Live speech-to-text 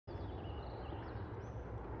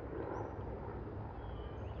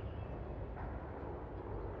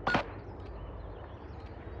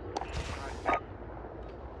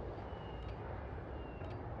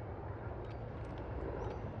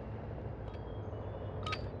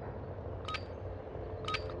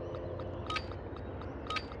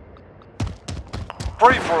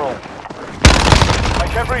Free for all.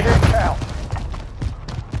 Make every hit count.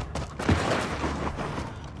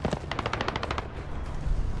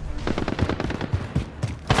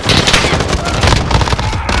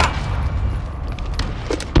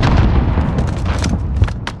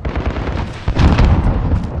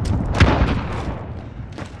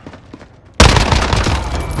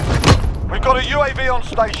 We've got a UAV on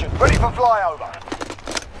station, ready for flyover.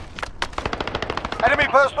 Enemy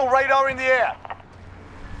personal radar in the air.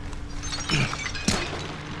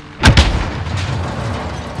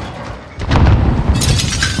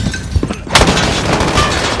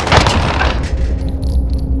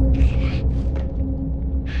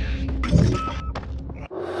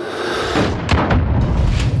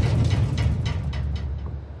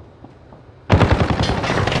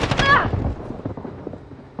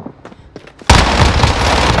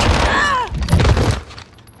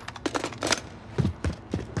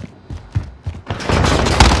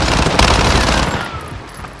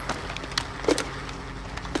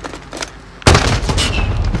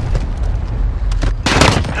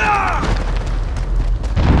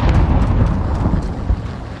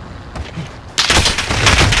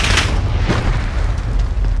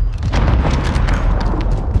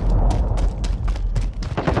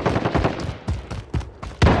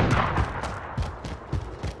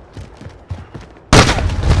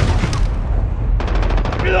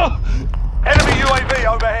 Enemy UAV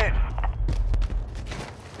overhead.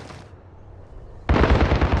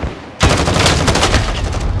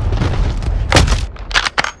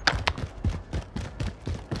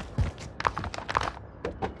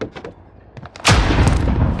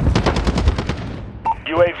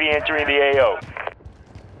 UAV entering the AO.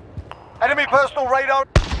 Enemy personal radar.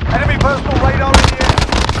 Enemy personal radar in the air.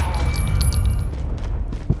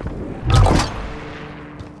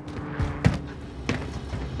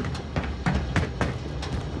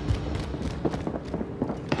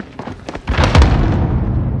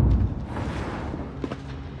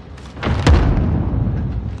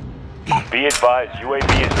 Be advised,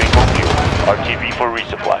 UAV is bingo fuel. RTB for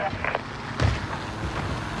resupply.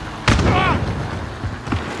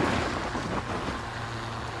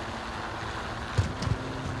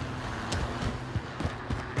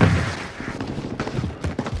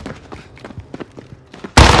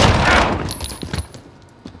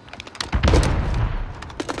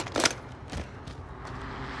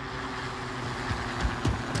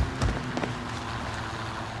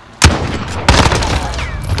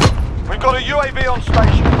 We've got a UAV on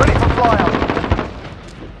station, ready for flyover.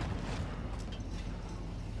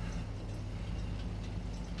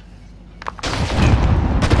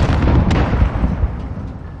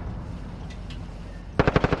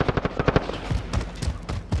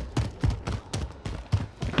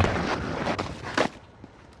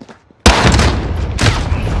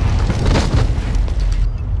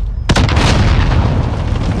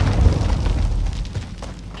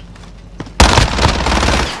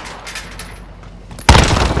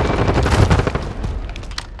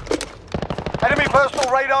 Enemy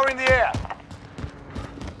personal radar in the air.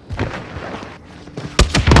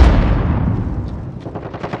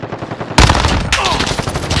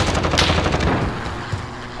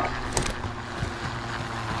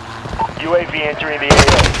 UAV entering the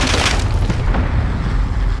AO.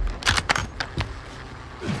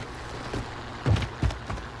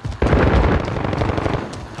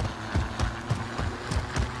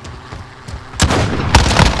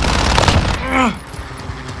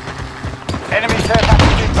 Enemy care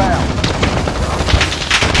package inbound.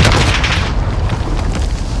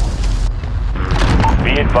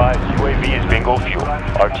 Be advised, UAV is bingo fuel.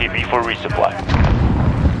 RTB for resupply.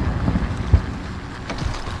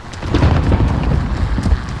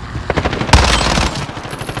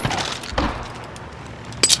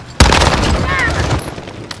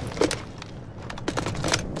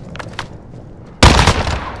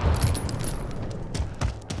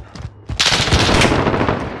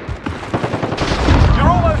 You're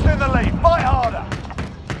almost in the lead. Fight harder.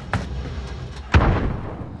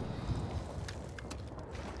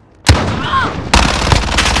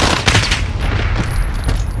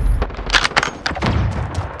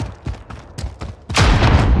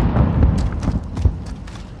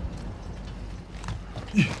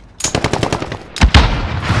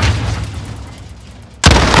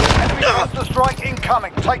 Enemy cluster strike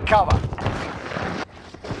incoming. Take cover.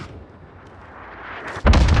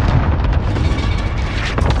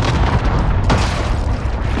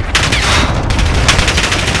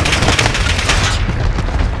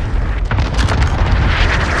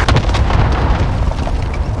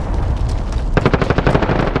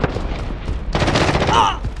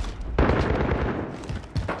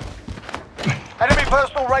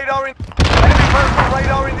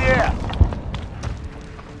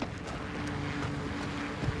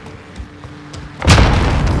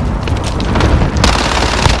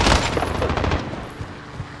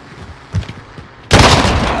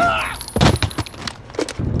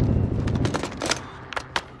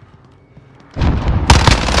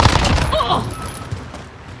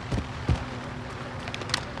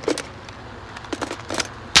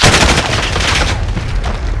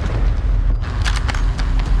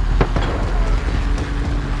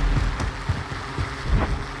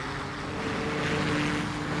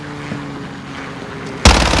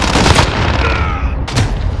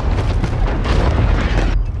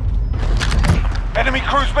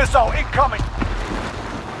 missile incoming!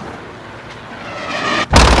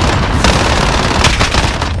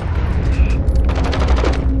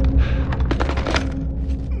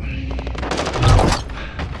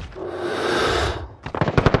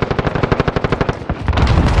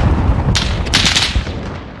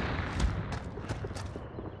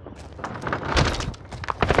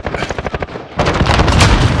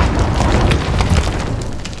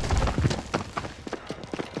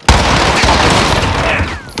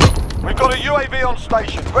 Got a UAV on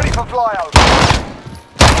station, ready for flyover.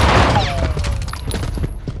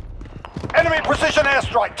 Enemy precision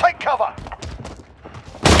airstrike, take cover.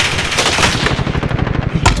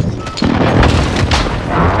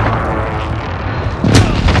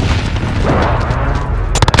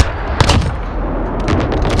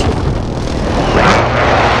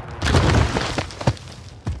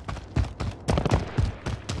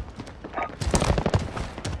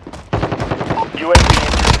 UAV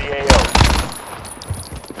entering the AO.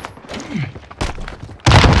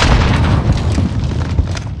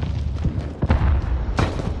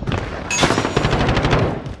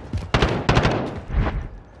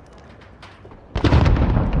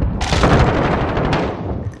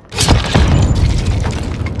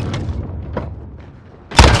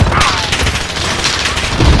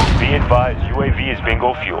 Be advised, UAV is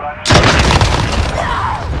bingo fuel.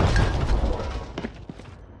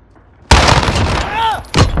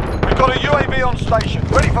 We've got a UAV on station,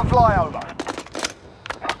 ready for flyover.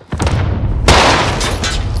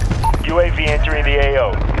 UAV entering the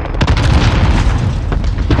AO.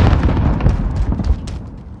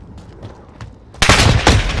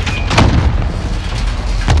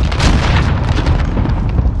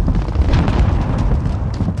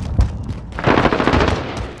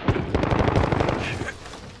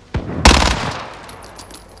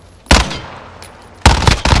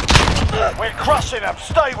 We're crushing them,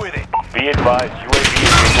 stay with it. Be advised, UAV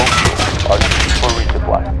is bingo fuel. RTV for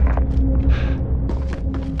resupply.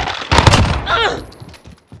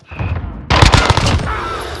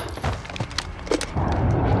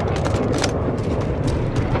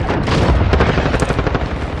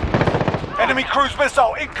 Enemy cruise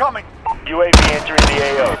missile incoming. UAV entering the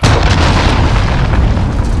AO.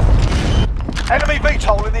 Enemy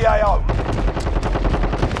VTOL in the AO.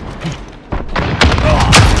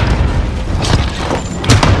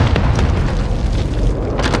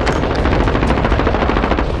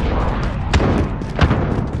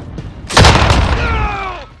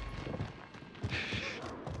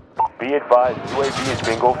 Be advised, UAV is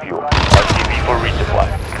bingo fuel. RTV for resupply.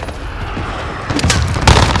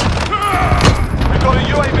 We've got a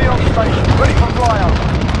UAV on station, ready for flyover.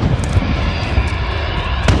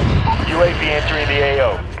 UAV entering the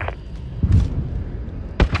AO.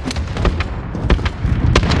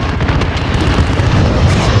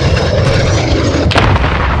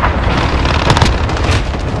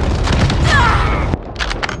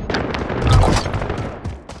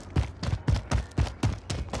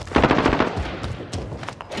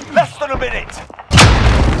 Less than a minute.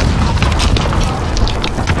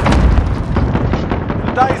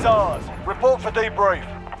 The day's ours. Report for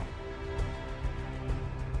debrief.